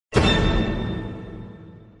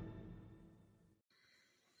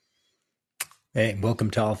Hey, welcome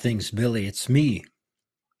to All Things Billy. It's me,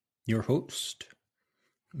 your host,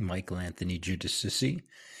 Michael Anthony Giudici,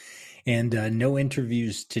 and no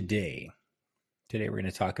interviews today. Today we're going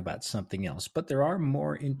to talk about something else, but there are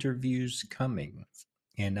more interviews coming,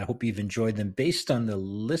 and I hope you've enjoyed them. Based on the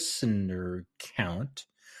listener count,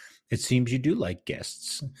 it seems you do like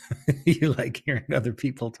guests. You like hearing other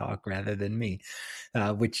people talk rather than me,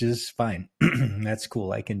 which is fine. That's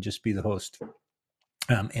cool. I can just be the host.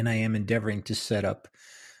 And I am endeavoring to set up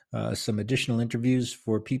some additional interviews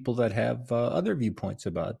for people that have other viewpoints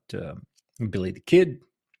about Billy the Kid,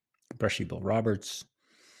 Brushy Bill Roberts,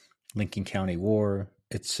 Lincoln County War,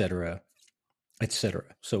 etc., etc.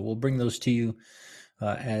 So we'll bring those to you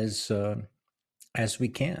as we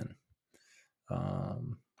can.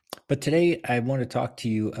 Um, but today I want to talk to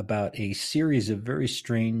you about a series of very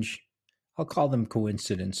strange, I'll call them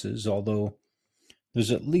coincidences, although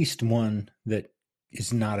there's at least one that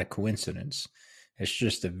is not a coincidence. It's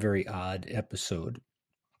just a very odd episode.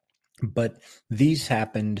 But these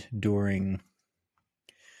happened during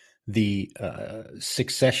the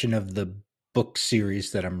succession of the book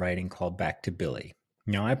series that I'm writing called Back to Billy.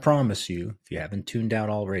 Now, I promise you, if you haven't tuned out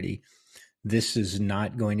already, this is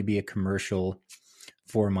not going to be a commercial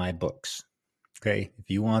for my books. Okay. If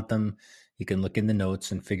you want them, you can look in the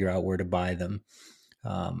notes and figure out where to buy them.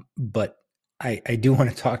 But I do want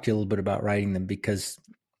to talk to you a little bit about writing them because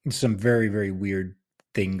some very, very weird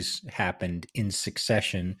things happened in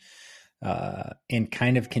succession and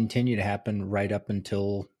kind of continue to happen right up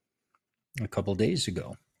until a couple days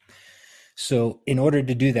ago. So, in order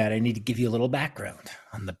to do that, I need to give you a little background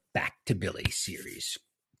on the Back to Billy series.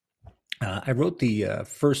 I wrote the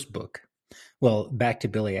first book. Well, Back to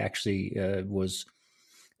Billy actually was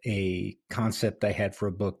a concept I had for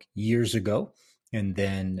a book years ago. And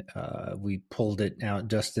then we pulled it out,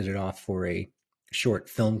 dusted it off for a short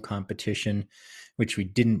film competition, which we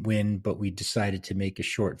didn't win, but we decided to make a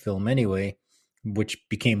short film anyway, which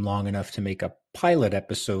became long enough to make a pilot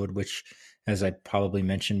episode, which, as I probably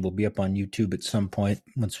mentioned, will be up on YouTube at some point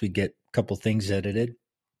once we get a couple things edited.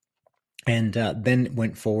 And then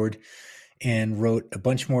went forward and wrote a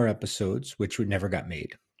bunch more episodes, which never got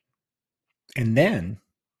made. And then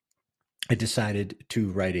I decided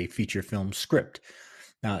to write a feature film script.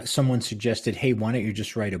 Someone suggested, hey, why don't you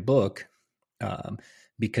just write a book?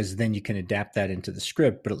 Because then you can adapt that into the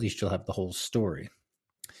script, but at least you'll have the whole story.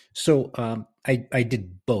 So I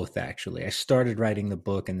did both, actually. I started writing the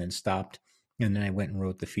book and then stopped, and then I went and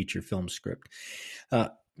wrote the feature film script. Uh,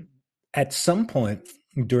 at some point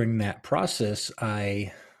during that process,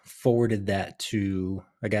 I forwarded that to,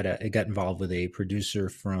 I got involved with a producer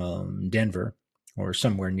from Denver or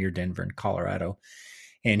somewhere near Denver in Colorado,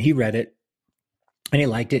 and he read it and he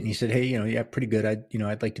liked it and he said, hey, yeah, pretty good.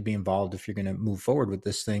 I'd like to be involved if you're going to move forward with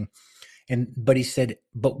this thing. But he said,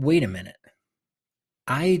 but wait a minute.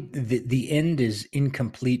 The end is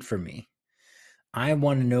incomplete for me. I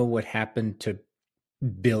want to know what happened to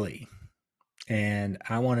Billy, and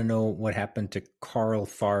I want to know what happened to Carl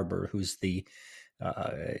Farber, who's the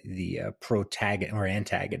protagonist or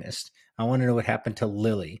antagonist. I want to know what happened to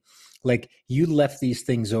Lily. Like, you left these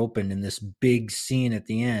things open in this big scene at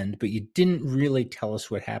the end, but you didn't really tell us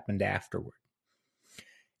what happened afterward.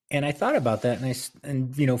 And I thought about that,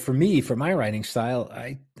 and for me, for my writing style,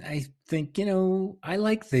 I think I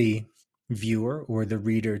like the viewer or the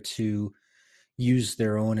reader to use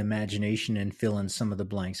their own imagination and fill in some of the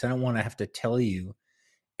blanks. I don't want to have to tell you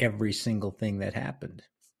every single thing that happened.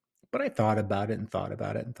 But I thought about it and thought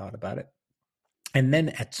about it and thought about it. And then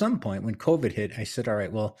at some point when COVID hit, I said, all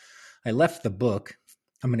right, well, I left the book.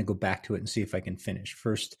 I'm going to go back to it and see if I can finish.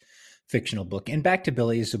 First fictional book. And Back to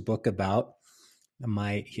Billy is a book about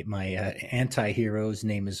my anti-hero's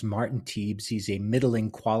name is Martin Teebs. He's a middling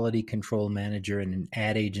quality control manager in an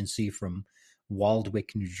ad agency from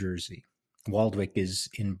Waldwick, New Jersey. Waldwick is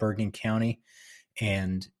in Bergen County,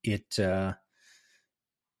 and it's a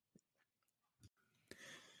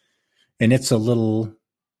little,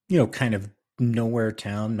 kind of nowhere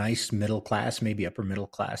town, nice middle class, maybe upper middle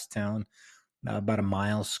class town, about a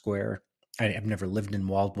mile square. I've never lived in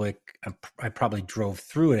Waldwick. I probably drove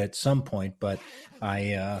through it at some point, but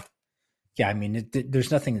yeah, I mean,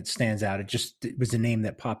 there's nothing that stands out. It was a name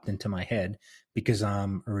that popped into my head because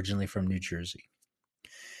I'm originally from New Jersey.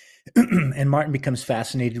 And Martin becomes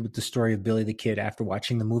fascinated with the story of Billy the Kid after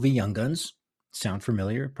watching the movie Young Guns. Sound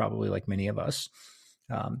familiar? Probably like many of us.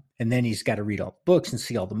 And then he's got to read all the books and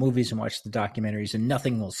see all the movies and watch the documentaries, and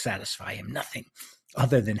nothing will satisfy him, nothing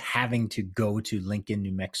other than having to go to Lincoln,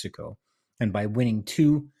 New Mexico. And by winning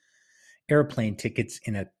 2 airplane tickets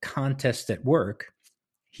in a contest at work,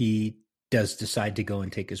 he does decide to go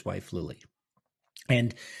and take his wife, Lily.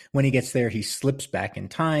 And when he gets there, he slips back in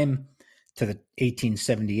time to the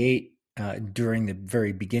 1878 during the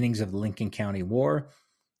very beginnings of the Lincoln County War.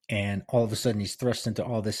 And all of a sudden, he's thrust into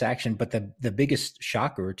all this action. But the biggest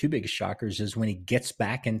shocker, or two biggest shockers, is when he gets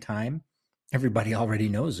back in time, everybody already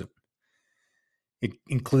knows him,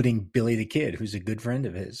 including Billy the Kid, who's a good friend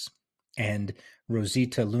of his. And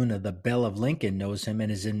Rosita Luna, the Belle of Lincoln, knows him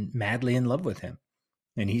and is madly in love with him.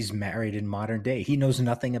 And he's married in modern day. He knows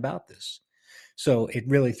nothing about this. So it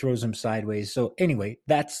really throws him sideways. So anyway,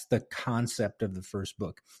 that's the concept of the first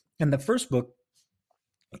book. And the first book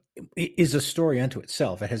is a story unto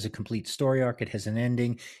itself. It has a complete story arc. It has an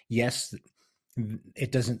ending. Yes,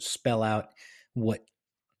 it doesn't spell out what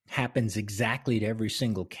happens exactly to every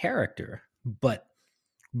single character, but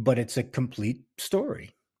it's a complete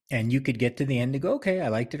story. And you could get to the end and go, okay, I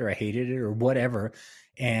liked it or I hated it or whatever.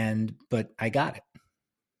 But I got it.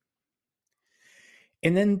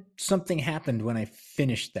 And then something happened when I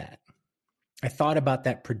finished that. I thought about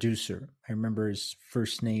that producer. I remember his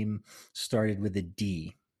first name started with a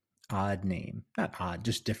D, odd name, not odd,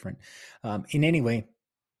 just different. In any way,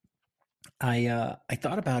 I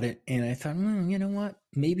thought about it and I thought, you know what?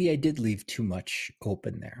 Maybe I did leave too much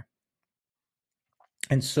open there.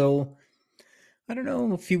 And so, I don't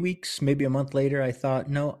know, a few weeks, maybe a month later, I thought,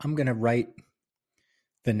 no, I'm going to write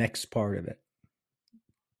the next part of it.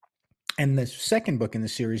 And the second book in the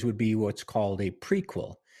series would be what's called a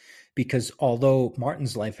prequel, because although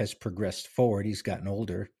Martin's life has progressed forward, he's gotten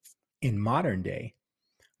older. In modern day,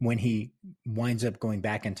 when he winds up going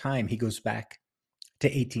back in time, he goes back to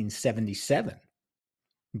 1877,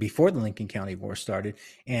 before the Lincoln County War started.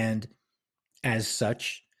 And as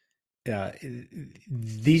such,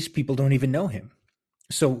 these people don't even know him.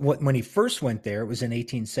 So when he first went there, it was in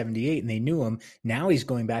 1878 and they knew him. Now he's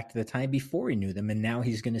going back to the time before he knew them. And now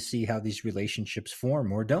he's going to see how these relationships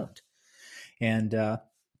form or don't. And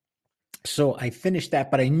so I finished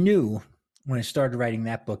that, but I knew when I started writing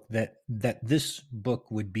that book that this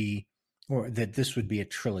book would be, or that this would be a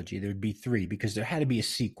trilogy. There would be three, because there had to be a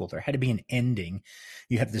sequel. There had to be an ending.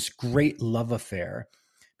 You have this great love affair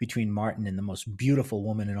between Martin and the most beautiful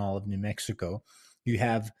woman in all of New Mexico. You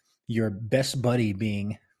have your best buddy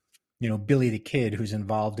being, Billy the Kid, who's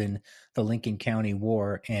involved in the Lincoln County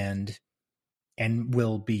War and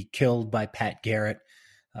will be killed by Pat Garrett,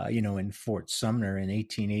 in Fort Sumner in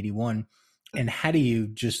 1881. And how do you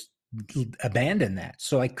just abandon that?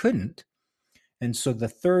 So I couldn't. And so the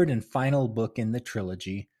third and final book in the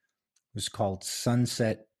trilogy was called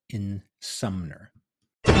Sunset in Sumner.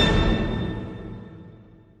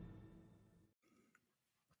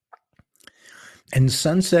 And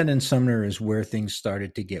Sunset in Sumner is where things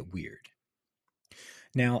started to get weird.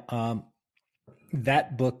 Now,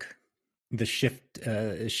 that book, the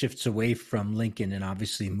shifts away from Lincoln and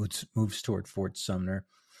obviously moves toward Fort Sumner.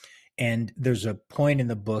 And there's a point in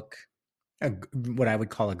the book, what I would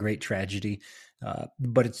call a great tragedy,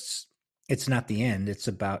 but it's not the end. It's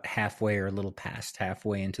about halfway or a little past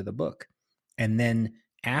halfway into the book. And then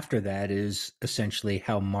after that is essentially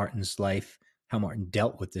how Martin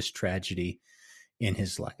dealt with this tragedy in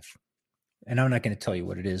his life. And I'm not going to tell you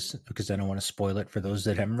what it is because I don't want to spoil it for those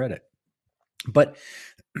that haven't read it. But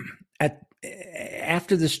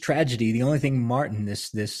after this tragedy, the only thing Martin,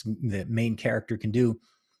 the main character, can do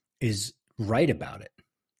is write about it.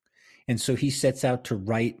 And so he sets out to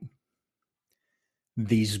write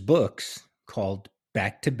these books called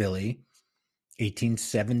Back to Billy,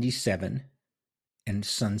 1877, and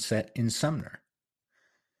Sunset in Sumner.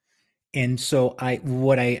 And so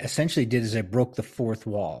what I essentially did is I broke the fourth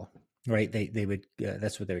wall, right? They would,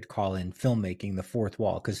 that's what they would call in filmmaking, the fourth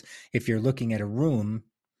wall. Because if you're looking at a room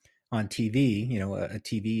on TV, a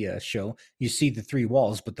TV show, you see the three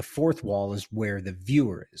walls, but the fourth wall is where the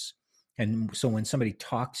viewer is. And so when somebody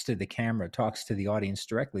talks to the camera, talks to the audience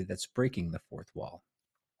directly, that's breaking the fourth wall.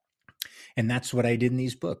 And that's what I did in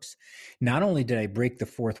these books. Not only did I break the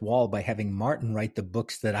fourth wall by having Martin write the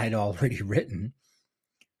books that I'd already written,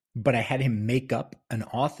 but I had him make up an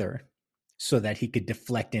author so that he could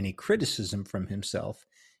deflect any criticism from himself.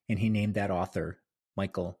 And he named that author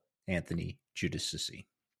Michael Anthony Giudice.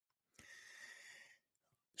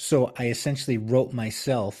 So I essentially wrote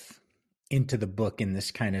myself into the book in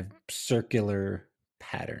this kind of circular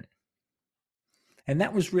pattern. And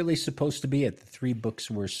that was really supposed to be it. The three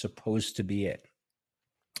books were supposed to be it.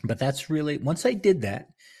 But that's really, once I did that,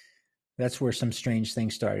 that's where some strange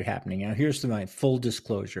things started happening. Now, here's my full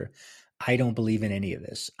disclosure. I don't believe in any of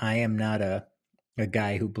this. I am not a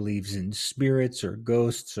guy who believes in spirits or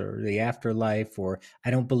ghosts or the afterlife, or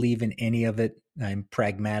I don't believe in any of it. I'm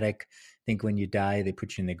pragmatic. I think when you die, they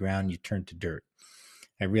put you in the ground, you turn to dirt.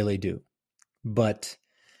 I really do. but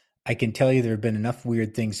I can tell you there have been enough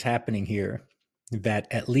weird things happening here that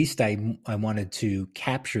at least I wanted to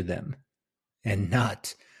capture them and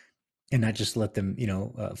not just let them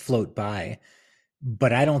float by.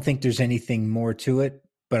 But I don't think there's anything more to it.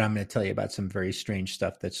 But I'm going to tell you about some very strange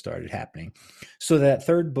stuff that started happening. So that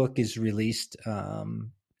third book is released. I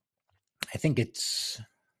think it's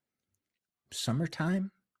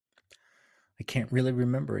summertime. I can't really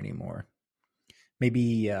remember anymore.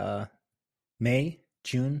 Maybe May,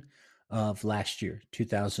 June of last year,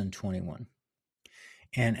 2021.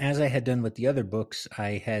 And as I had done with the other books,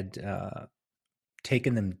 I had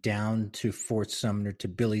taken them down to Fort Sumner to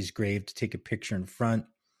Billy's grave to take a picture in front.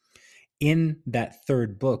 In that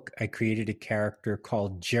third book, I created a character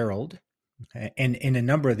called Gerald. And in a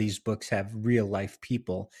number of these books have real life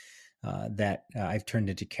people that I've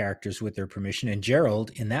turned into characters with their permission. And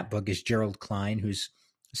Gerald in that book is Gerald Klein, who's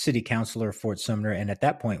city councilor of Fort Sumner, and at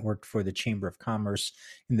that point worked for the Chamber of Commerce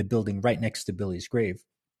in the building right next to Billy's grave.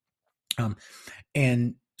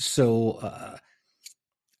 And so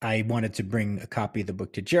I wanted to bring a copy of the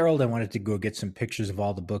book to Gerald. I wanted to go get some pictures of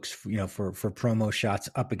all the books, for promo shots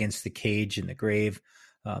up against the cage in the grave,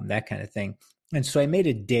 that kind of thing. And so I made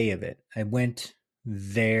a day of it. I went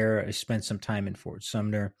there. I spent some time in Fort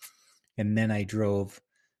Sumner, and then I drove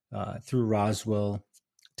through Roswell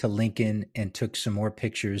to Lincoln and took some more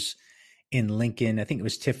pictures in Lincoln. I think it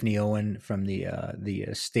was Tiffany Owen from the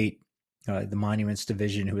state, the Monuments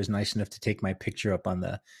Division, who was nice enough to take my picture up on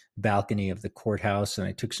the balcony of the courthouse. And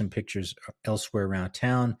I took some pictures elsewhere around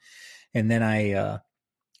town. And then I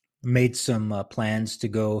made some plans to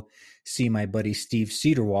go see my buddy Steve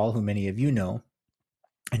Cedarwall, who many of you know.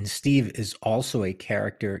 And Steve is also a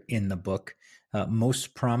character in the book,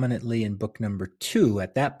 most prominently in book number 2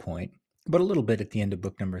 at that point, but a little bit at the end of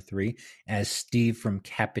book number 3 as Steve from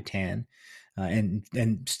Capitan.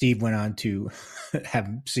 And Steve went on to have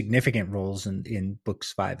significant roles in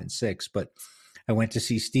books 5 and 6. But I went to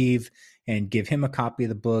see Steve and give him a copy of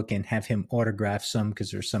the book and have him autograph some,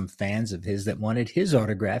 because there's some fans of his that wanted his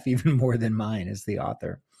autograph even more than mine as the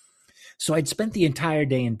author. So I'd spent the entire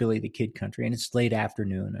day in Billy the Kid country, and it's late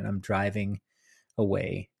afternoon, and I'm driving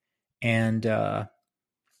away, and I've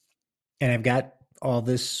got all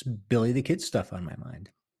this Billy the Kid stuff on my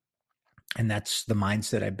mind. And that's the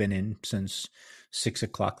mindset I've been in since 6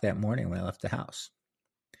 o'clock that morning when I left the house.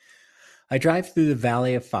 I drive through the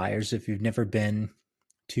Valley of Fires. If you've never been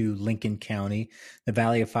to Lincoln County, the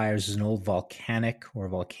Valley of Fires is an old volcanic or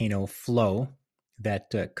volcano flow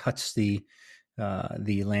that cuts the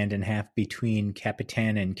land in half between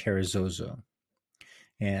Capitan and Carrizozo.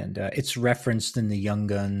 And it's referenced in the Young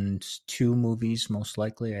Guns 2 movies, most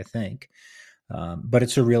likely, I think. But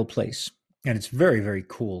it's a real place. And it's very, very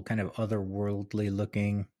cool, kind of otherworldly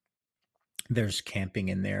looking. There's camping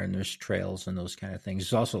in there, and there's trails and those kind of things.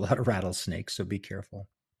 There's also a lot of rattlesnakes, so be careful.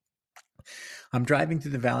 I'm driving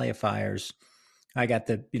through the Valley of Fires. I got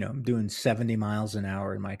I'm doing 70 miles an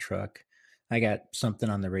hour in my truck. I got something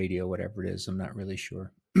on the radio, whatever it is. I'm not really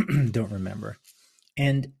sure. Don't remember.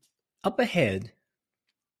 And up ahead,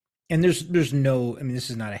 and there's no, this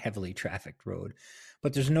is not a heavily trafficked road,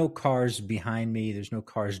 but there's no cars behind me. There's no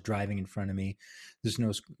cars driving in front of me. There's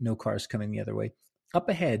no cars coming the other way. Up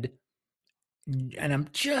ahead, and I'm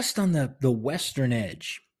just on the western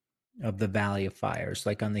edge of the Valley of Fires,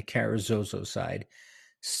 like on the Carrizozo side,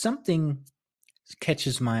 something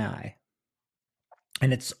catches my eye.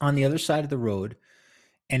 And it's on the other side of the road,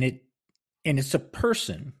 and it's a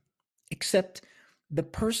person, except the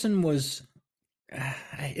person was,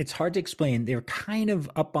 it's hard to explain. They were kind of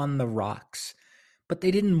up on the rocks, but they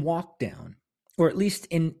didn't walk down, or at least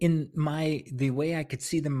in the way I could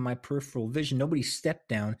see them in my peripheral vision. Nobody stepped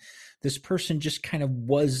down. This person just kind of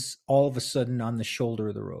was all of a sudden on the shoulder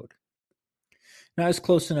of the road. Now I was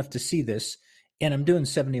close enough to see this, and I'm doing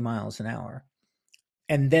 70 miles an hour.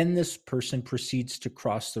 And then this person proceeds to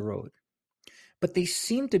cross the road. But they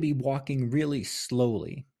seem to be walking really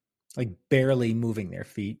slowly, like barely moving their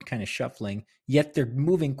feet, kind of shuffling, yet they're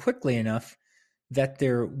moving quickly enough that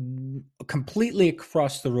they're completely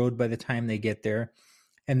across the road by the time they get there.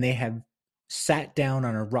 And they have sat down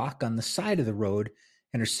on a rock on the side of the road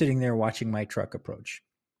and are sitting there watching my truck approach.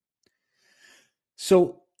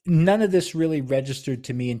 So none of this really registered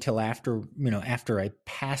to me until after I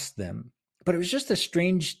passed them. But it was just a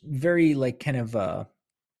strange, very kind of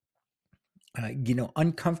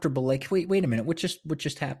uncomfortable. Like, wait a minute, what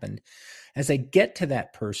just happened? As I get to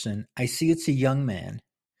that person, I see it's a young man.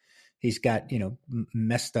 He's got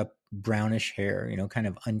messed up brownish hair, kind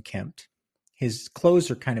of unkempt. His clothes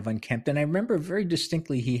are kind of unkempt, and I remember very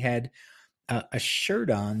distinctly he had a shirt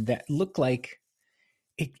on that looked like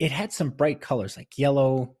it had some bright colors like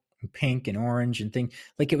yellow and pink and orange and thing.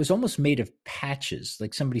 Like it was almost made of patches.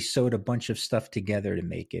 Like somebody sewed a bunch of stuff together to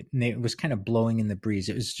make it, and it was kind of blowing in the breeze.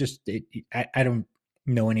 It was just I don't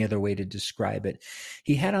know any other way to describe it.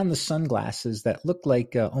 He had on the sunglasses that looked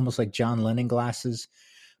like almost like John Lennon glasses,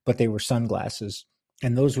 but they were sunglasses.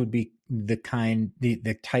 And those would be the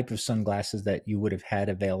type of sunglasses that you would have had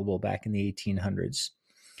available back in the 1800s.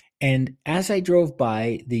 And as I drove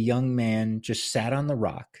by, the young man just sat on the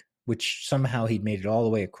rock, which somehow he'd made it all the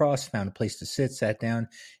way across, found a place to sit, sat down,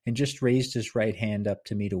 and just raised his right hand up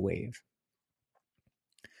to me to wave.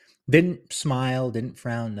 Didn't smile, didn't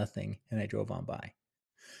frown, nothing. And I drove on by.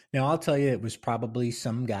 Now, I'll tell you, it was probably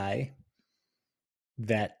some guy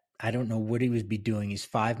that I don't know what he would be doing. He's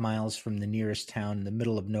 5 miles from the nearest town in the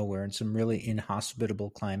middle of nowhere in some really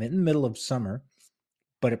inhospitable climate in the middle of summer,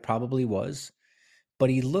 but it probably was.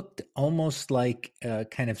 But he looked almost like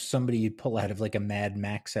kind of somebody you'd pull out of like a Mad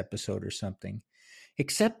Max episode or something.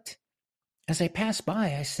 Except as I passed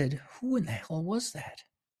by, I said, who in the hell was that?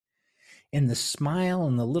 And the smile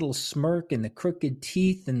and the little smirk and the crooked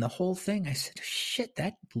teeth and the whole thing, I said, shit,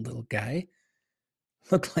 that little guy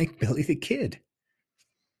looked like Billy the Kid.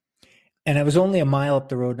 And I was only a mile up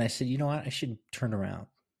the road, and I said, you know what? I should turn around.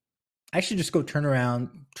 I should just go turn around,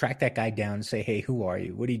 track that guy down, and say, hey, who are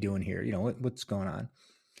you? What are you doing here? You know, what's going on?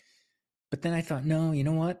 But then I thought, no, you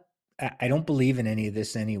know what? I don't believe in any of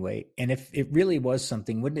this anyway. And if it really was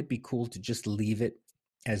something, wouldn't it be cool to just leave it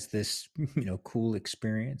as this, cool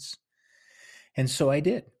experience? And so I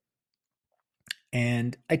did.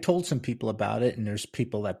 And I told some people about it, and there's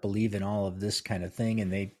people that believe in all of this kind of thing.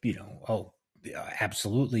 And they, oh,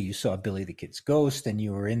 absolutely, you saw Billy the Kid's ghost and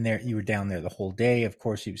you were in there, you were down there the whole day. Of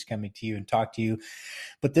course, he was coming to you and talked to you.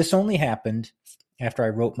 But this only happened after I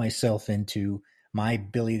wrote myself into my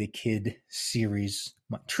Billy the Kid series,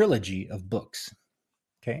 my trilogy of books.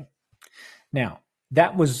 Okay. Now,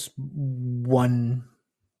 that was one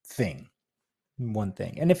thing.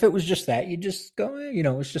 And if it was just that, you just go,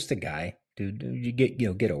 it's just a guy, dude. You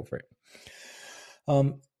get over it.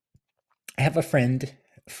 I have a friend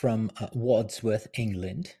from Wadsworth,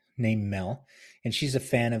 England, named Mel, and she's a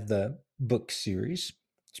fan of the book series.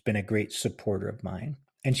 She's been a great supporter of mine.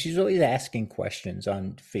 And she's always asking questions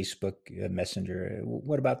on Facebook Messenger.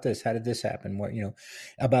 What about this? How did this happen? What,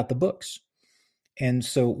 about the books. And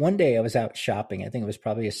so one day I was out shopping. I think it was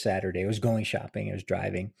probably a Saturday. I was going shopping. I was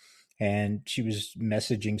driving, and she was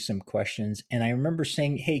messaging some questions. And I remember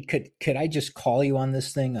saying, hey, could I just call you on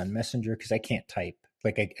this thing on Messenger? Because I can't type.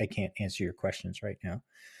 Like I can't answer your questions right now.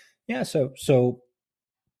 Yeah. So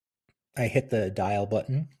I hit the dial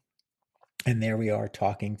button, and there we are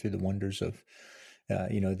talking through the wonders of,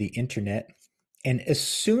 the internet. And as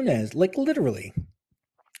soon as, like literally,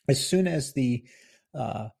 as soon as the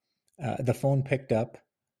phone picked up,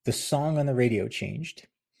 the song on the radio changed,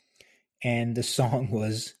 and the song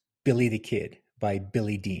was Billy the Kid by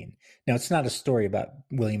Billy Dean. Now, it's not a story about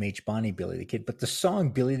William H. Bonney, Billy the Kid, but the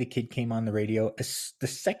song Billy the Kid came on the radio the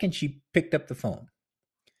second she picked up the phone.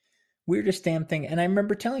 Weirdest damn thing. And I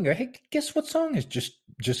remember telling her, hey, guess what song has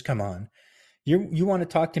just come on? You want to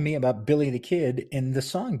talk to me about Billy the Kid, and the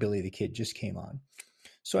song Billy the Kid just came on.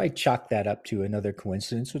 So I chalked that up to another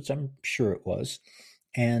coincidence, which I'm sure it was,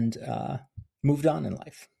 and moved on in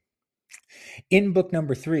life. In book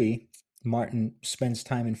number 3, Martin spends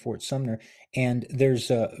time in Fort Sumner, and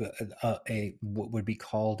there's a what would be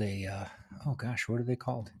called what are they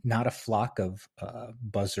called? Not a flock of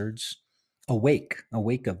buzzards, a wake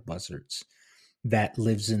of buzzards that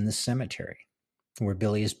lives in the cemetery where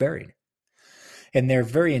Billy is buried. And they're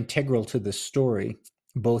very integral to the story,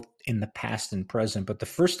 both in the past and present. But the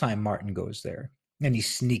first time Martin goes there, and he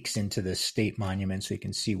sneaks into the state monument so he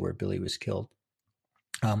can see where Billy was killed,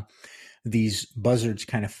 these buzzards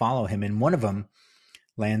kind of follow him, and one of them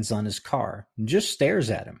lands on his car and just stares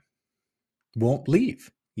at him, won't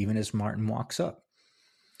leave, even as Martin walks up.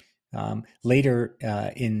 Later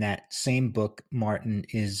in that same book, Martin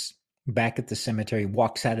is back at the cemetery,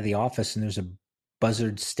 walks out of the office, and there's a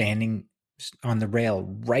buzzard standing on the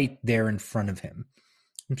rail right there in front of him,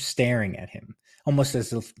 staring at him, almost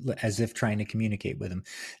as if trying to communicate with him.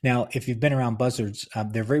 Now, if you've been around buzzards,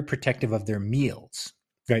 they're very protective of their meals,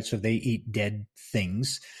 right? So they eat dead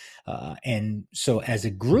things. And so as a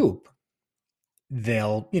group,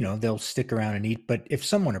 they'll stick around and eat. But if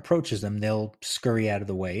someone approaches them, they'll scurry out of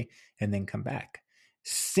the way and then come back.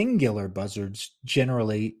 Singular buzzards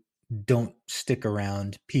generally don't stick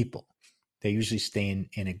around people. They usually stay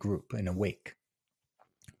in a group, in a wake.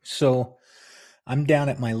 So I'm down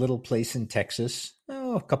at my little place in Texas,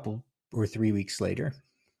 a couple or 3 weeks later,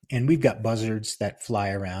 And we've got buzzards that fly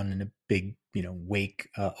around in a big, wake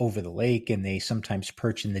over the lake, and they sometimes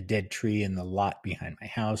perch in the dead tree in the lot behind my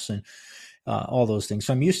house, and all those things.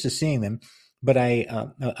 So I'm used to seeing them, but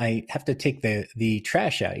I have to take the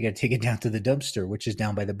trash out. You got to take it down to the dumpster, which is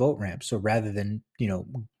down by the boat ramp. So rather than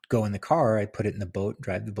go in the car, I put it in the boat,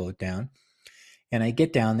 drive the boat down, and I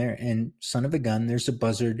get down there, and son of a gun, there's a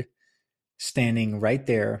buzzard standing right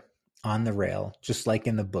there on the rail, just like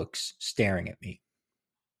in the books, staring at me.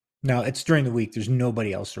 Now, it's during the week. There's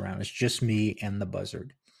nobody else around. It's just me and the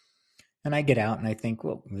buzzard. And I get out and I think,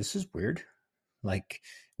 well, this is weird. Like,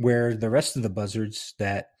 where the rest of the buzzards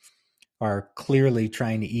that are clearly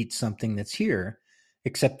trying to eat something that's here,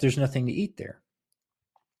 except there's nothing to eat there.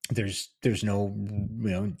 There's no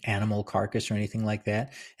animal carcass or anything like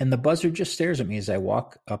that, and the buzzard just stares at me as I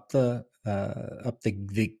walk up the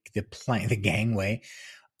gangway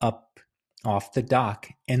up off the dock,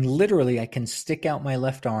 and literally I can stick out my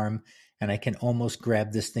left arm and I can almost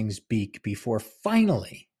grab this thing's beak before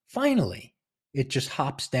finally it just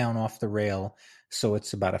hops down off the rail, so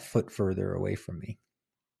it's about a foot further away from me,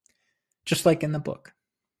 just like in the book.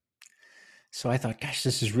 So I thought, gosh,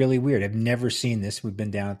 this is really weird. I've never seen this. We've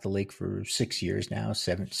been down at the lake for 6 years now,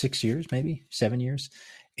 6 years, maybe 7 years.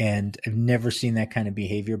 And I've never seen that kind of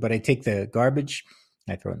behavior. But I take the garbage,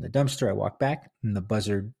 I throw it in the dumpster, I walk back, and the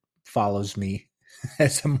buzzard follows me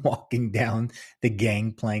as I'm walking down the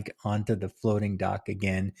gangplank onto the floating dock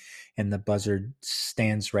again. And the buzzard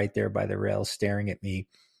stands right there by the rail staring at me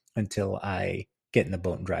until I get in the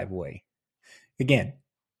boat and drive away. Again,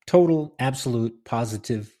 total, absolute,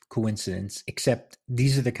 positive coincidence, except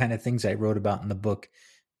these are the kind of things I wrote about in the book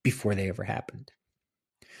before they ever happened.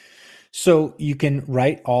 So you can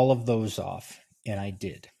write all of those off, and I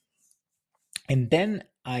did. And then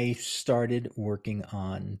I started working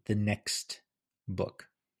on the next book.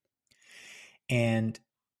 And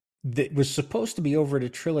it was supposed to be over at a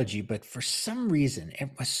trilogy, but for some reason,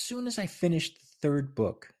 as soon as I finished the third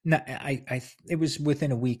book, it was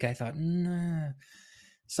within a week, I thought, nah,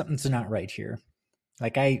 something's not right here.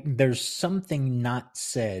 Like there's something not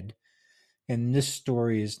said, and this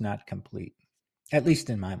story is not complete, at least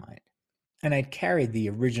in my mind. And I'd carried the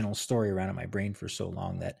original story around in my brain for so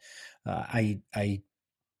long that I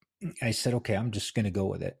said, okay, I'm just going to go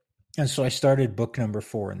with it. And so I started book number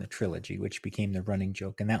 4 in the trilogy, which became the running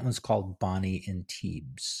joke, and that one's called Bonnie and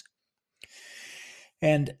Teebs.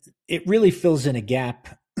 And it really fills in a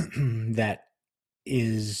gap that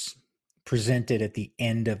is presented at the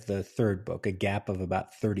end of the third book, a gap of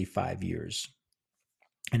about 35 years.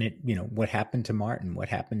 And it, what happened to Martin, what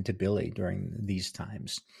happened to Billy during these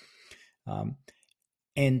times.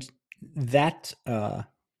 And that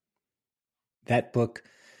book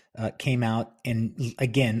came out, and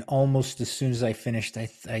again, almost as soon as I finished,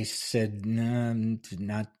 I said, no,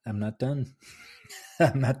 I'm not done.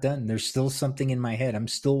 I'm not done. There's still something in my head. I'm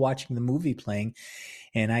still watching the movie playing,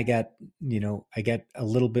 and I got a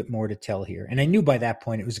little bit more to tell here. And I knew by that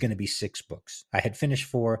point it was going to be 6 books. I had finished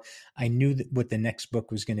 4. I knew what the next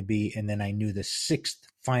book was going to be, and then I knew the 6th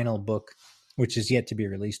final book, which is yet to be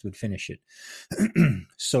released, would finish it.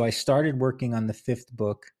 So I started working on the 5th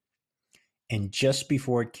book, and just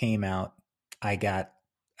before it came out, I got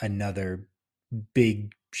another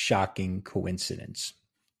big, shocking coincidence.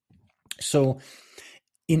 So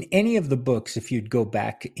in any of the books, if you'd go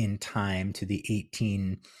back in time to the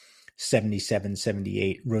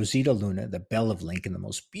 1877-78, Rosita Luna, the belle of Lincoln, the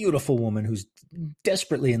most beautiful woman who's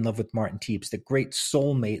desperately in love with Martin Teebs, the great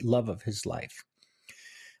soulmate love of his life,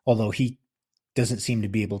 although he doesn't seem to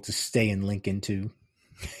be able to stay in Lincoln to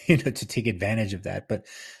take advantage of that. But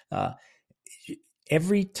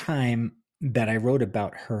every time that I wrote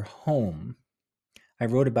about her home, I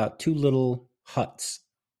wrote about 2 little huts,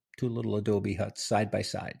 2 little adobe huts side by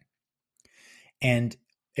side. And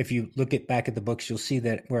if you look back at the books, you'll see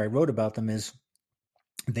that where I wrote about them is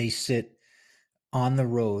they sit on the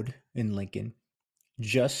road in Lincoln,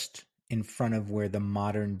 just in front of where the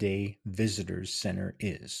modern day Visitors Center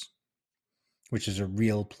is, which is a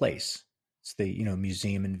real place. It's the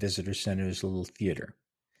Museum and Visitor Center's little theater.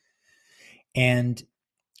 And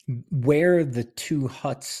where the 2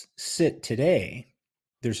 huts sit today,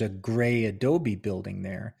 there's a gray adobe building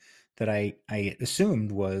there that I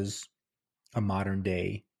assumed was a modern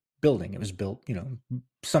day building. It was built,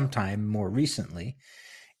 sometime more recently.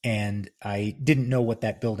 And I didn't know what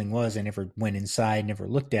that building was. I never went inside, never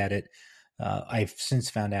looked at it. I've since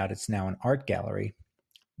found out it's now an art gallery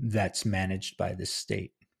that's managed by the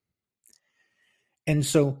state. And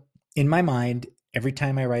so in my mind, every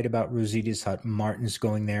time I write about Rosita's hut, Martin's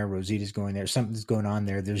going there, Rosita's going there, something's going on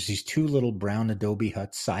there. There's these 2 little brown adobe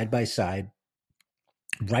huts side by side.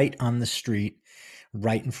 right on the street,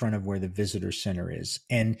 right in front of where the visitor center is.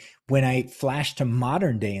 And when I flash to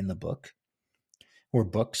modern day in the book or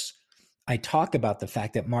books, I talk about the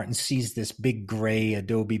fact that Martin sees this big gray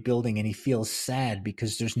adobe building and he feels sad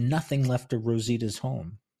because there's nothing left of Rosita's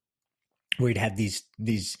home, where he'd had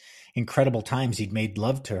these incredible times. He'd made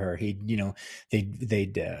love to her. He'd,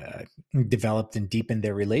 they'd developed and deepened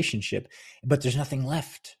their relationship, but there's nothing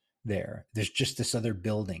left there. There's just this other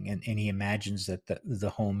building, and he imagines that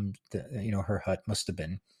the home, her hut must have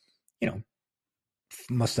been,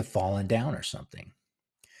 must have fallen down or something.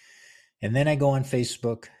 And then I go on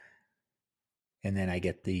Facebook, and then I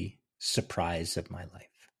get the surprise of my life.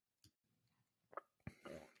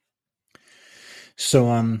 So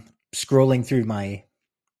I'm scrolling through my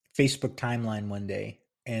Facebook timeline one day,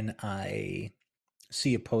 and I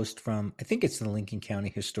see a post from, I think it's the Lincoln County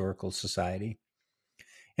Historical Society,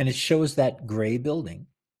 and it shows that gray building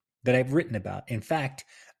that I've written about. In fact,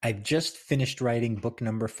 I've just finished writing book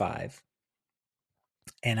number 5,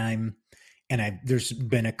 and there's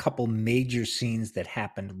been a couple major scenes that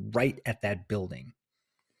happened right at that building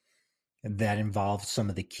that involved some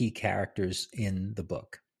of the key characters in the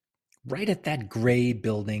book, right at that gray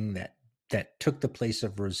building that took the place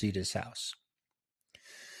of Rosita's house.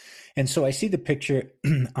 And so I see the picture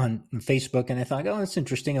on Facebook, and I thought, oh, that's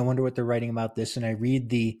interesting. I wonder what they're writing about this. And I read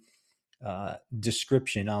the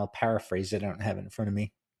description. I'll paraphrase it. I don't have it in front of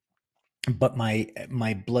me, but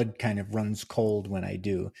my blood kind of runs cold when I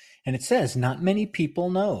do. And it says, not many people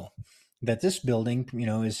know that this building,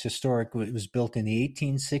 is historic. It was built in the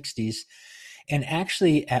 1860s, and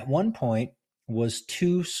actually at one point was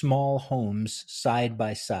 2 small homes side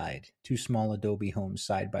by side, 2 small adobe homes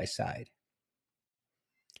side by side.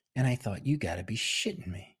 And I thought, you got to be shitting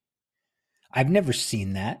me. I've never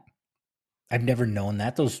seen that. I've never known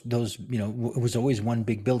that. Those, it was always one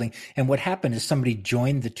big building. And what happened is somebody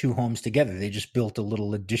joined the 2 homes together. They just built a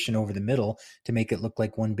little addition over the middle to make it look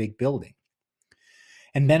like one big building.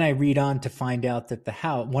 And then I read on to find out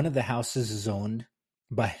that one of the houses is owned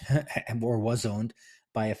by, or was owned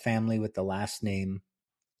by a family with the last name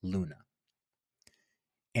Luna.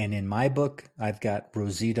 And in my book, I've got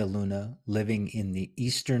Rosita Luna living in the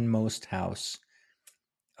easternmost house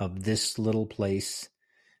of this little place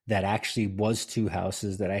that actually was 2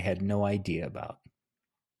 houses that I had no idea about.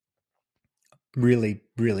 Really,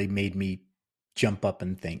 really made me jump up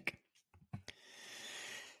and think.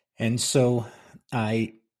 And so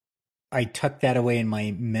I tuck that away in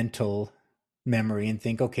my mental memory and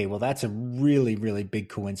think, okay, well, that's a really, really big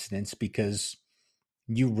coincidence, because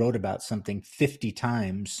you wrote about something 50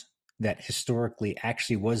 times that historically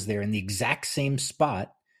actually was there in the exact same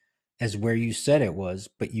spot as where you said it was,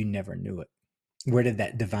 but you never knew it. Where did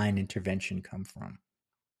that divine intervention come from?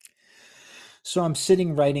 So I'm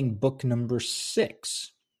sitting writing book number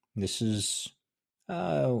 6. This is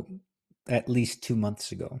at least 2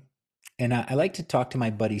 months ago. And I like to talk to my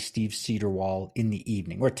buddy Steve Cedarwall in the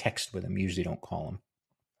evening, or text with him. Usually don't call him.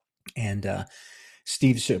 And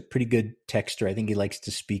Steve's a pretty good texter. I think he likes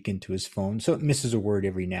to speak into his phone, so it misses a word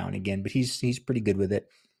every now and again, but he's pretty good with it.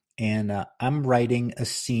 And I'm writing a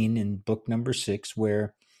scene in book number 6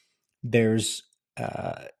 where there's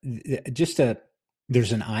there's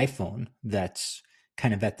an iPhone that's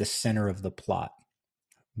kind of at the center of the plot.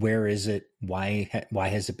 Where is it? Why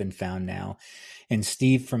has it been found now? And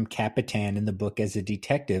Steve from Capitan in the book as a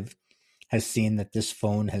detective has seen that this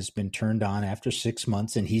phone has been turned on after 6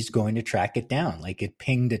 months, and he's going to track it down. Like, it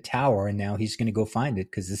pinged a tower, and now he's going to go find it,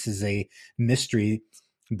 because this is a mystery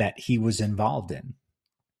that he was involved in.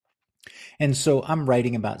 And so I'm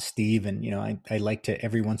writing about Steve, and I like to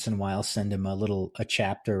every once in a while send him a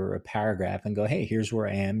chapter or a paragraph and go, hey, here's where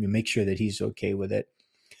I am. You make sure that he's okay with it.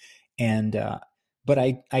 And but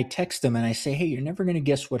I text him and I say, hey, you're never going to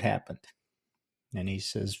guess what happened. And he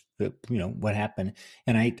says, what happened?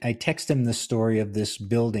 And I text him the story of this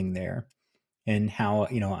building there, and how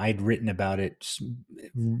I'd written about it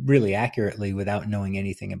really accurately without knowing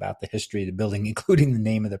anything about the history of the building, including the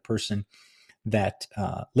name of the person that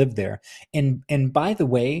lived there. And by the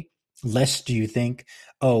way, lest you think,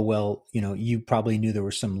 oh, well, you probably knew there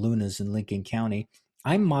were some Lunas in Lincoln County.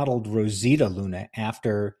 I modeled Rosita Luna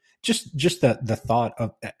after just the thought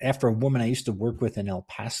of, after a woman I used to work with in El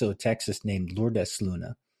Paso, Texas, named Lourdes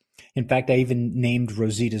Luna. In fact, I even named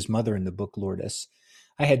Rosita's mother in the book Lourdes.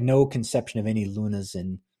 I had no conception of any Lunas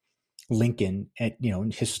in Lincoln,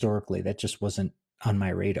 historically. That just wasn't on my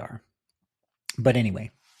radar. But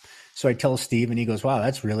anyway, so I tell Steve, and he goes, wow,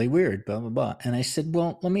 that's really weird, blah, blah, blah. And I said,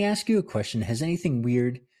 well, let me ask you a question. Has anything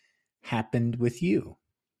weird happened with you?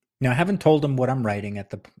 Now, I haven't told him what I'm writing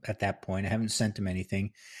at that point. I haven't sent him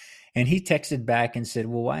anything. And he texted back and said,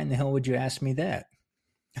 well, why in the hell would you ask me that?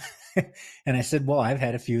 And I said, well, I've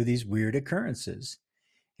had a few of these weird occurrences.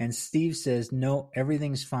 And Steve says, no,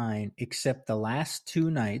 everything's fine except the last two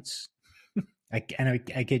nights. I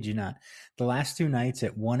kid you not. The last two nights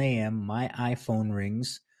at 1 a.m., my iPhone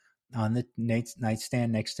rings on the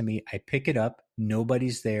nightstand next to me. I pick it up.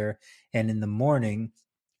 Nobody's there. And in the morning,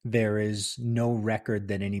 there is no record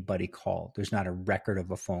that anybody called. There's not a record of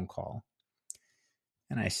a phone call.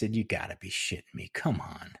 And I said, you got to be shitting me. Come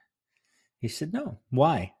on. He said, no.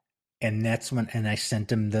 Why? And that's when, and I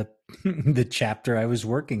sent him the the chapter I was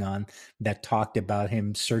working on that talked about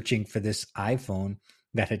him searching for this iPhone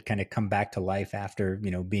that had kind of come back to life after,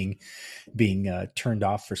 being turned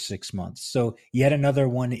off for 6 months. So yet another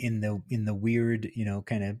one in the weird,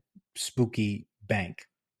 kind of spooky bank.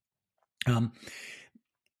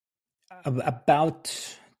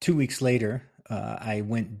 About 2 weeks later, I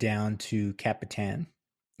went down to Capitan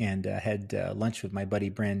and had lunch with my buddy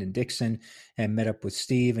Brandon Dixon and met up with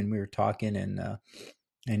Steve, and we were talking,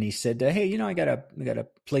 and he said, hey, I got a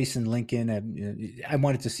place in Lincoln. I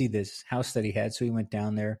wanted to see this house that he had, so he went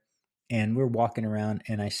down there, and we're walking around,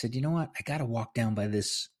 and I said, you know what, I got to walk down by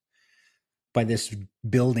this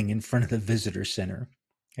building in front of the visitor center.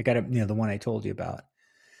 I got to, the one I told you about.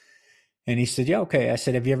 And he said, yeah, okay. I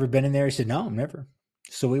said, have you ever been in there? He said, no, never.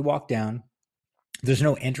 So we walked down. There's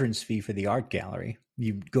no entrance fee for the art gallery.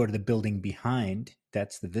 You go to the building behind,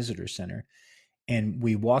 that's the visitor center. And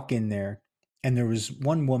we walk in there, and there was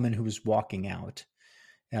one woman who was walking out.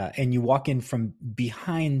 And you walk in from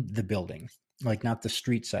behind the building, like not the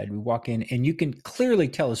street side. We walk in, and you can clearly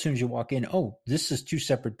tell as soon as you walk in, oh, this is two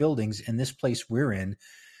separate buildings, and this place we're in,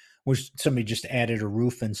 which somebody just added a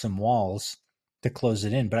roof and some walls to close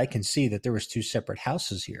it in. But I can see that there was two separate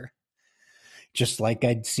houses here, just like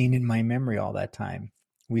I'd seen in my memory all that time.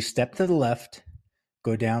 We step to the left,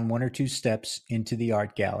 go down one or two steps into the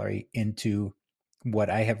art gallery, into what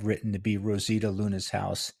I have written to be Rosita Luna's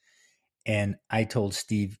house. And I told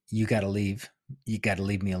Steve, you got to leave. You got to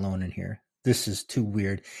leave me alone in here. This is too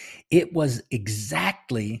weird. It was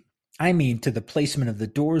exactly, to the placement of the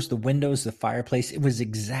doors, the windows, the fireplace, it was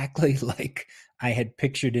exactly like I had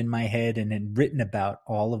pictured in my head and had written about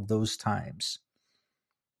all of those times.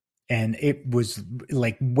 And it was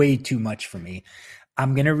like way too much for me.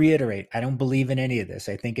 I'm going to reiterate, I don't believe in any of this.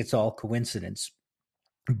 I think it's all coincidence.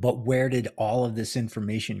 But where did all of this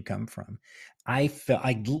information come from? I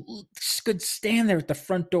could stand there at the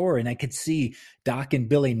front door, and I could see Doc and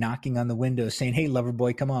Billy knocking on the window saying, hey, lover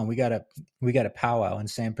boy, come on. We got a powwow in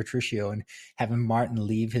San Patricio, and having Martin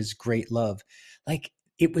leave his great love. Like,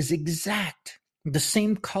 it was exact. The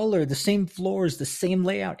same color, the same floors, the same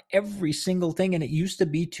layout, every single thing. And it used to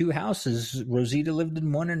be two houses. Rosita lived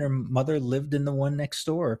in one, and her mother lived in the one next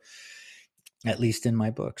door, at least in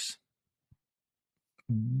my books.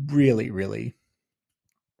 Really, really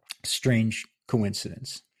strange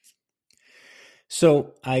coincidence.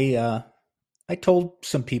 So I told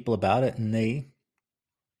some people about it, and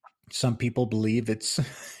some people believe it's,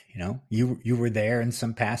 you were there in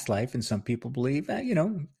some past life, and some people believe that,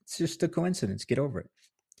 it's just a coincidence. Get over it.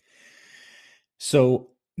 So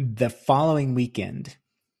the following weekend,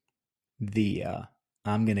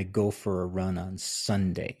 I'm going to go for a run on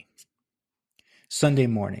Sunday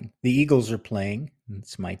morning. The Eagles are playing.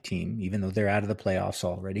 It's my team, even though they're out of the playoffs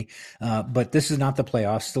already. But this is not the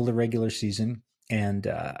playoffs, still the regular season. And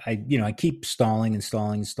I keep stalling.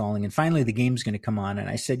 And finally the game's going to come on. And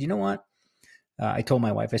I said, you know what? I told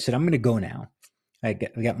my wife, I said, I'm going to go now. I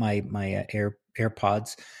got my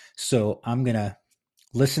AirPods. So I'm going to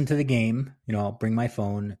listen to the game. I'll bring my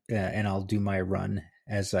phone and I'll do my run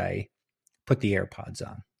as I put the AirPods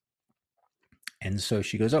on. And so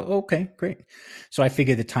she goes, oh, okay, great. So I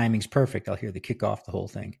figure the timing's perfect. I'll hear the kickoff, the whole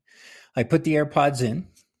thing. I put the AirPods in.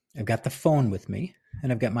 I've got the phone with me,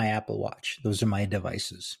 and I've got my Apple Watch. Those are my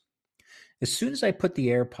devices. As soon as I put the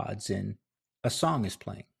AirPods in, a song is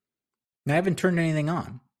playing. Now, I haven't turned anything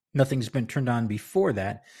on. Nothing's been turned on before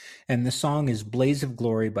that. And the song is Blaze of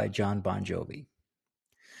Glory by John Bon Jovi.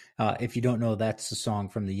 If you don't know, that's the song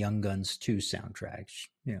from the Young Guns 2 soundtrack,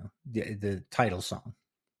 the title song.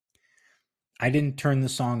 I didn't turn the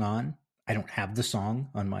song on. I don't have the song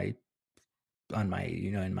on my in my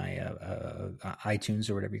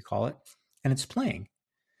iTunes or whatever you call it, and it's playing.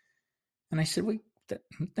 And I said, wait,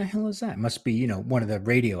 what the hell is that? It must be, one of the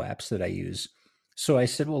radio apps that I use. So I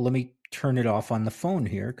said, well, let me turn it off on the phone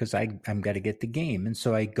here because I'm got to get the game. And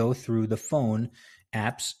so I go through the phone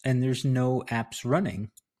apps, and there's no apps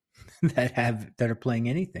running that are playing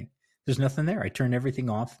anything. There's nothing there. I turned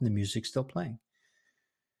everything off, and the music's still playing.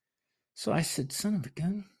 So I said, son of a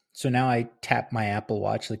gun, So now I tap my Apple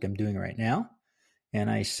Watch like I'm doing right now, and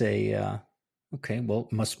I say, okay, well,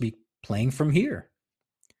 it must be playing from here.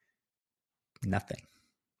 Nothing.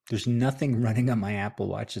 There's nothing running on my Apple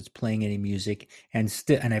Watch that's playing any music, and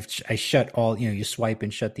I shut all. You swipe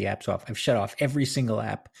and shut the apps off. I've shut off every single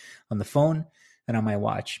app on the phone and on my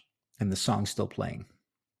watch, and the song's still playing.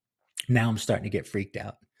 Now I'm starting to get freaked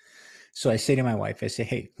out. So I say to my wife, I say,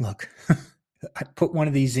 "Hey, look." I put one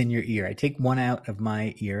of these in your ear. I take one out of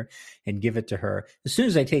my ear and give it to her. As soon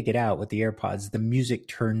as I take it out with the AirPods, the music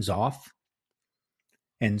turns off.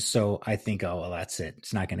 And so I think, oh, well, that's it.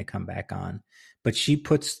 It's not going to come back on. But she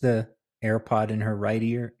puts the AirPod in her right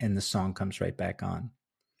ear and the song comes right back on.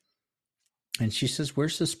 And she says,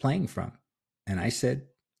 "Where's this playing from?" And I said,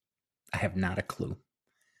 "I have not a clue.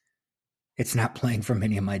 It's not playing from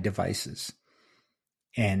any of my devices."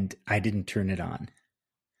 And I didn't turn it on.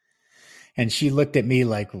 And she looked at me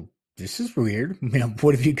like, "This is weird.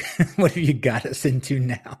 What have you got us into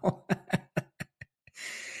now?"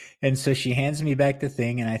 And so she hands me back the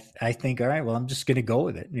thing, and I think, all right, well, I'm just going to go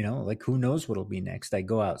with it. Like, who knows what'll be next? I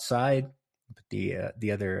go outside, put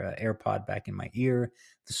the other AirPod back in my ear.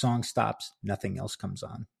 The song stops. Nothing else comes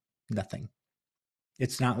on. Nothing.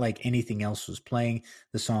 It's not like anything else was playing.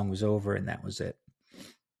 The song was over, and that was it.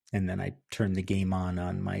 And then I turned the game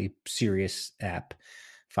on my Sirius app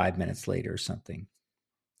 5 minutes later or something.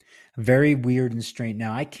 Very weird and strange.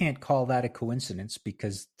 Now, I can't call that a coincidence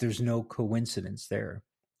because there's no coincidence there.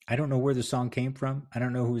 I don't know where the song came from. I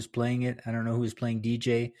don't know who was playing it. I don't know who was playing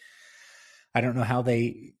DJ. I don't know how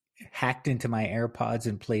they hacked into my AirPods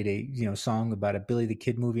and played a song about a Billy the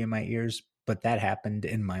Kid movie in my ears. But that happened,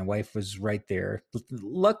 and my wife was right there,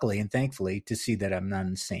 luckily and thankfully, to see that I'm not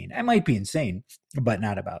insane. I might be insane, but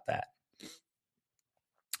not about that.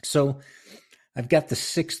 So I've got the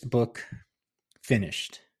 6th book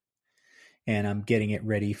finished, and I'm getting it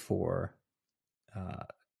ready for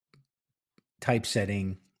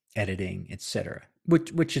typesetting, editing, etc.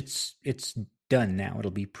 Which it's done now. It'll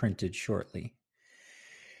be printed shortly.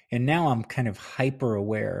 And now I'm kind of hyper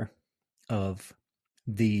aware of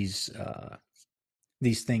these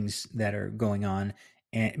things that are going on,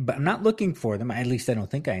 but I'm not looking for them. At least I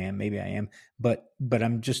don't think I am. Maybe I am, but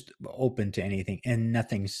I'm just open to anything, and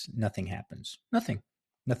nothing happens. Nothing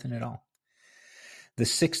at all. The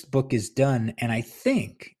 6th book is done, and I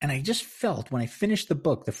just felt when I finished the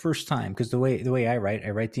book the first time, because the way I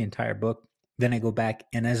write the entire book, then I go back,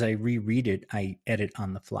 and as I reread it, I edit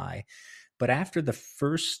on the fly. But after the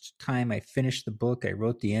first time I finished the book, I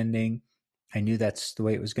wrote the ending. I knew that's the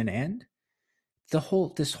way it was going to end.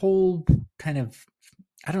 This whole kind of,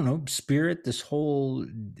 I don't know, spirit, this whole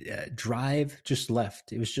drive just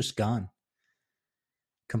left. It was just gone,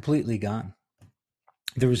 completely gone.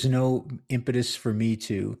 There was no impetus for me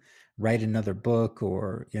to write another book,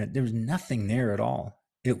 or there was nothing there at all.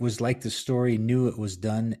 It was like the story knew it was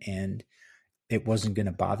done, and it wasn't going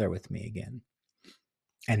to bother with me again.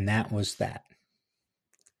 And that was that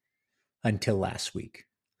until last week.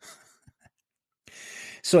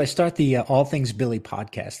 So I start the All Things Billy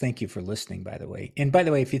podcast. Thank you for listening, by the way. And by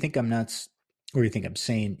the way, if you think I'm nuts or you think I'm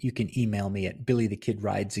sane, you can email me at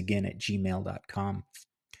billythekidridesagain@gmail.com.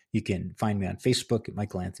 You can find me on Facebook at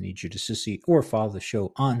Michael Anthony Giudicissi, or follow the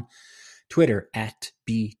show on Twitter at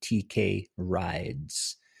BTK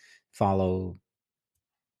Rides. Follow,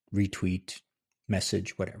 retweet,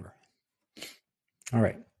 message, whatever. All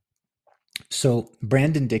right. So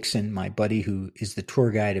Brandon Dixon, my buddy who is the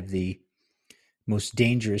tour guide of the most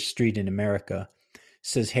dangerous street in America,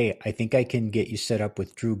 says, "Hey, I think I can get you set up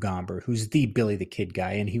with Drew Gomber, who's the Billy the Kid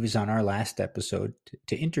guy, and he was on our last episode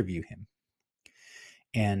to interview him."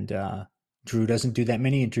 And Drew doesn't do that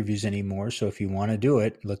many interviews anymore, so if you want to do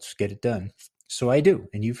it, let's get it done. So I do,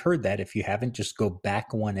 and you've heard that. If you haven't, just go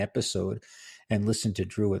back one episode and listen to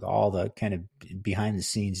Drew with all the kind of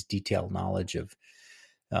behind-the-scenes detailed knowledge of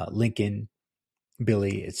Lincoln,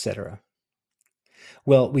 Billy, etc.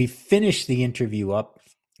 Well, we finished the interview up.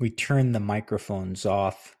 We turn the microphones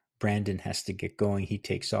off. Brandon has to get going. He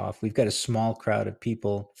takes off. We've got a small crowd of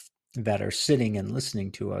people that are sitting and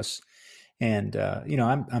listening to us. And,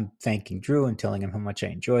 I'm thanking Drew and telling him how much I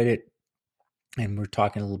enjoyed it. And we're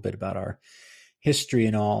talking a little bit about our history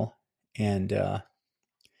and all. And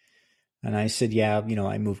I said, yeah,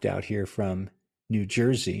 I moved out here from New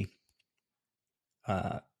Jersey,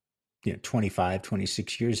 25,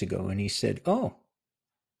 26 years ago. And he said, "Oh,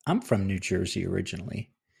 I'm from New Jersey originally."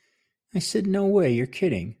 I said, "No way, you're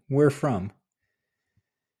kidding. Where from?"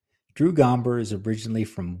 Drew Gomber is originally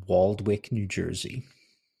from Waldwick, New Jersey,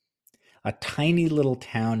 a tiny little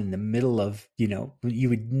town in the middle of, you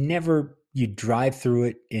would never you'd drive through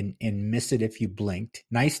it and miss it if you blinked.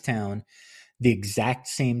 Nice town, the exact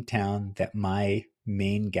same town that my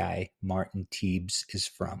main guy, Martin Teebs, is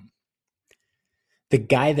from. The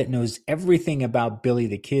guy that knows everything about Billy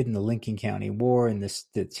the Kid and the Lincoln County War and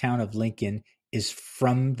the town of Lincoln is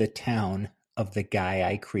from the town of the guy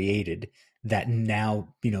I created that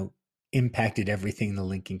now, impacted everything in the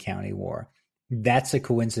Lincoln County War. That's a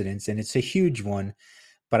coincidence, and it's a huge one.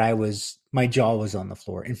 But my jaw was on the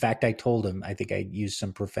floor. In fact, I told him, I think I used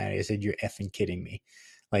some profanity. I said, "You're effing kidding me."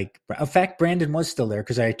 Like, in fact, Brandon was still there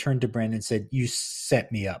because I turned to Brandon and said, "You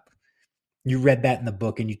set me up. You read that in the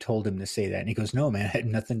book and you told him to say that." And he goes, "No, man, I had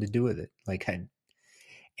nothing to do with it."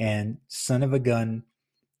 And son of a gun,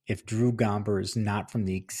 if Drew Gomber is not from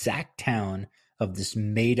the exact town of this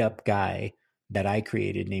made up guy that I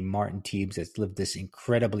created named Martin Teebs that's lived this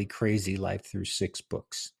incredibly crazy life through 6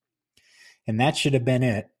 books. And that should have been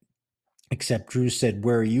it. Except Drew said,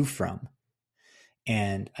 "Where are you from?"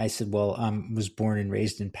 And I said, "Well, I was born and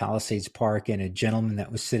raised in Palisades Park." And a gentleman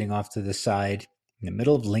that was sitting off to the side in the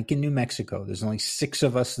middle of Lincoln, New Mexico, there's only 6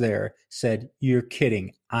 of us there, said, "You're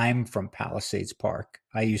kidding. I'm from Palisades Park.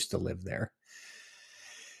 I used to live there."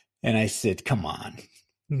 And I said, "Come on."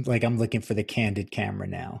 Like, I'm looking for the candid camera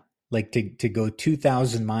now. Like, to go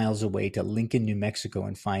 2,000 miles away to Lincoln, New Mexico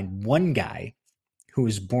and find one guy who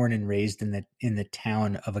was born and raised in the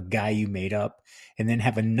town of a guy you made up, and then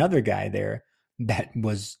have another guy there that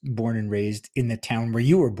was born and raised in the town where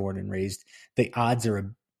you were born and raised. The odds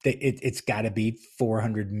are it's got to be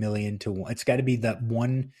 400 million to 1. It's got to be that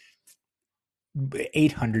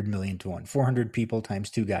 800 million to 1. 400 people times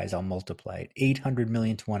 2 guys, I'll multiply it. 800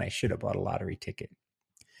 million to 1. I should have bought a lottery ticket.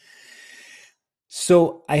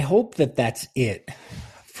 So I hope that that's it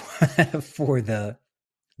for the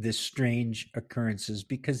strange occurrences,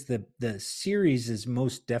 because the series is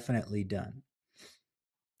most definitely done.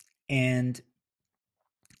 And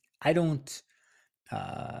I don't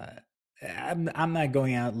I'm not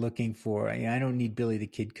going out looking for, I don't need Billy the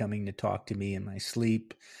Kid coming to talk to me in my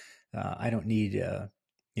sleep. I don't need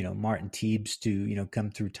Martin Teebs to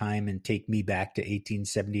come through time and take me back to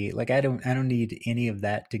 1878. Like, I don't need any of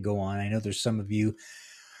that to go on. I know there's some of you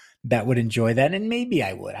that would enjoy that, and maybe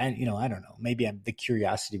I would. I don't know. Maybe the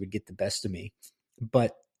curiosity would get the best of me.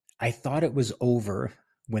 But I thought it was over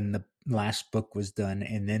when the last book was done,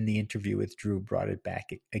 and then the interview with Drew brought it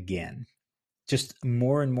back again. Just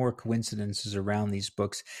more and more coincidences around these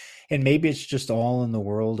books, and maybe it's just all in the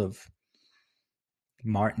world of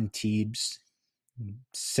Martin Teebs,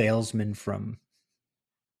 salesman from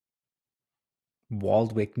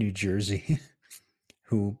Waldwick, New Jersey,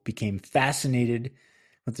 who became fascinated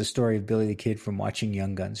with the story of Billy the Kid from watching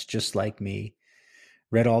Young Guns, just like me.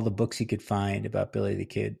 Read all the books he could find about Billy the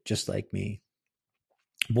Kid, just like me.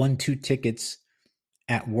 Won 2 tickets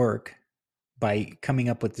at work by coming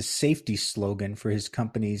up with the safety slogan for his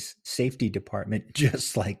company's safety department,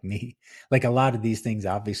 just like me. Like, a lot of these things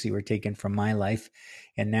obviously were taken from my life,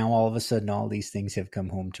 and now all of a sudden all these things have come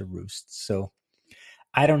home to roost. So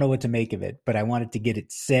I don't know what to make of it, but I wanted to get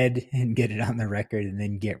it said and get it on the record and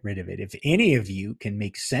then get rid of it. If any of you can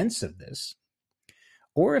make sense of this,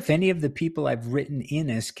 or if any of the people I've written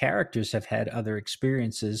in as characters have had other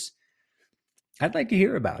experiences, I'd like to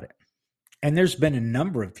hear about it. And there's been a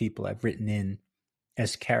number of people I've written in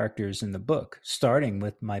as characters in the book, starting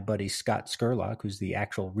with my buddy Scott Scurlock, who's the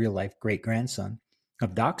actual real life great grandson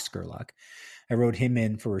of Doc Scurlock. I wrote him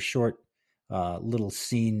in for a short little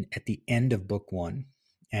scene at the end of book 1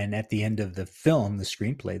 and at the end of the film, the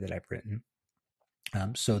screenplay that I've written.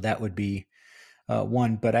 So that would be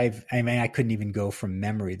one. But I couldn't even go from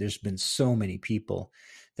memory. There's been so many people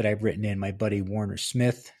that I've written in. My buddy Warner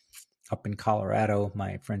Smith up in Colorado,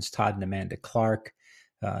 my friends Todd and Amanda Clark,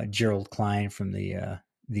 Gerald Klein from the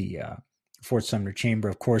Fort Sumner Chamber,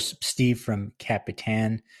 of course, Steve from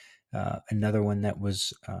Capitan, another one that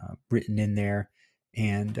was written in there,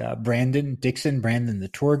 and Brandon Dixon, Brandon the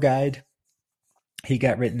tour guide, he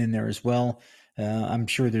got written in there as well. I'm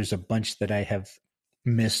sure there's a bunch that I have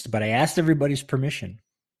missed, but I asked everybody's permission.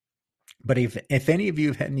 But if any of you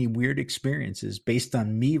have had any weird experiences based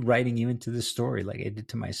on me writing you into this story like I did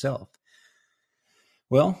to myself,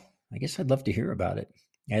 well, I guess I'd love to hear about it.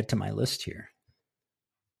 Add to my list here.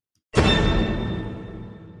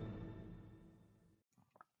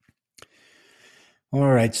 All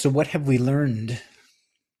right, so what have we learned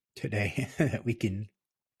today that we can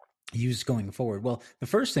use going forward? Well, the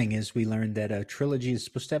first thing is we learned that a trilogy is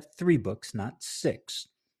supposed to have 3 books, not 6.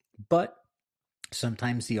 But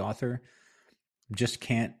sometimes the author just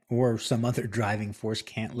can't, or some other driving force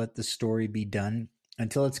can't let the story be done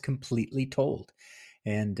until it's completely told.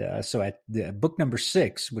 And so at the book number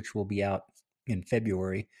 6, which will be out in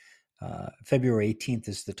February, February 18th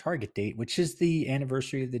is the target date, which is the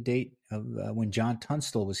anniversary of the date of when John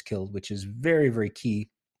Tunstall was killed, which is very, very key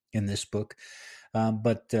in this book.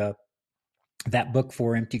 But that book,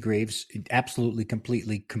 Four Empty Graves, absolutely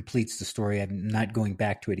completely completes the story. I'm not going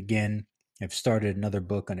back to it again. I've started another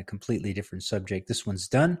book on a completely different subject. This one's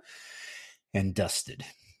done and dusted.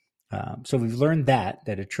 So we've learned that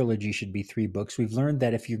a trilogy should be 3 books. We've learned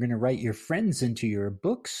that if you're going to write your friends into your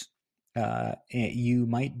books, you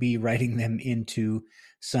might be writing them into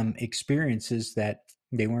some experiences that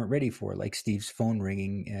they weren't ready for, like Steve's phone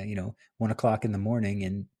ringing, 1:00 in the morning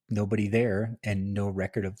and nobody there and no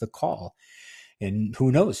record of the call. And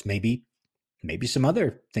who knows, maybe some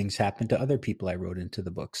other things happened to other people I wrote into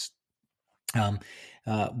the books.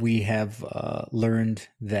 We have learned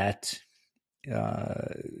that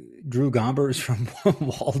Drew Gomber is from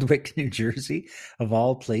Waldwick, New Jersey, of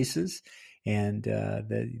all places, and at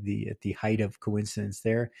the height of coincidence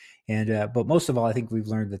there. And but most of all, I think we've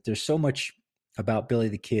learned that there's so much about Billy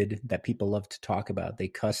the Kid that people love to talk about. They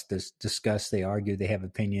discuss, they argue, they have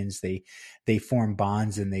opinions, they form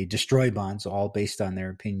bonds, and they destroy bonds, all based on their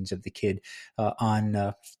opinions of the kid.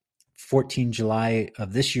 On 14 July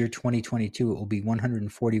of this year, 2022, it will be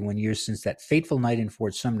 141 years since that fateful night in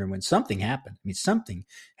Fort Sumner when something happened. I mean, something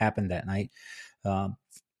happened that night.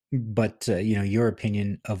 But your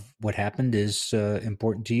opinion of what happened is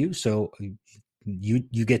important to you, so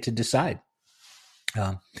you get to decide.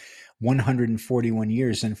 141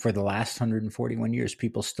 years, and for the last 141 years,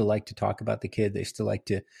 people still like to talk about the kid. They still like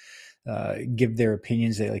to give their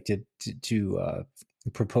opinions. They like to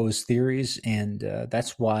propose theories, and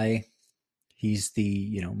that's why he's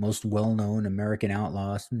the most well-known American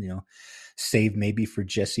outlaw. Save maybe for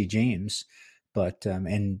Jesse James, but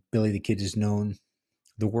and Billy the Kid is known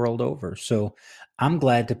the world over. So I'm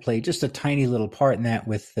glad to play just a tiny little part in that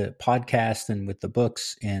with the podcast and with the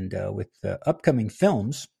books and with the upcoming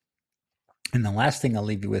films. And the last thing I'll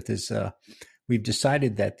leave you with is we've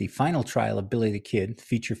decided that the final trial of Billy the Kid,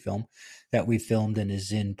 feature film that we filmed and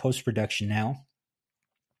is in post-production now,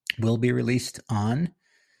 will be released on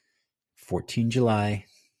 14 July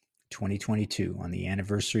 2022, on the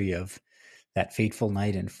anniversary of that fateful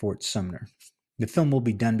night in Fort Sumner. The film will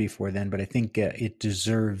be done before then, but I think it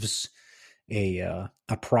deserves a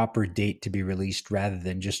proper date to be released rather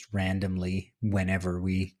than just randomly whenever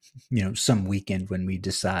we, some weekend when we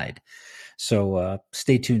decide. So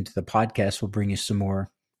stay tuned to the podcast. We'll bring you some more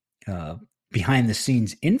behind the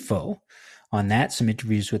scenes info on that, some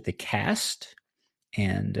interviews with the cast,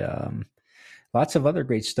 and lots of other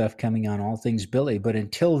great stuff coming on All Things Billy. But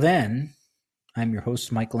until then, I'm your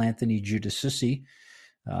host, Michael Anthony Giudicelli.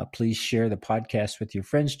 Please share the podcast with your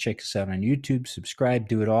friends. Check us out on YouTube. Subscribe.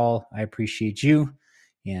 Do it all. I appreciate you.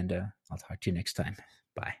 And I'll talk to you next time.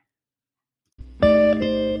 Bye.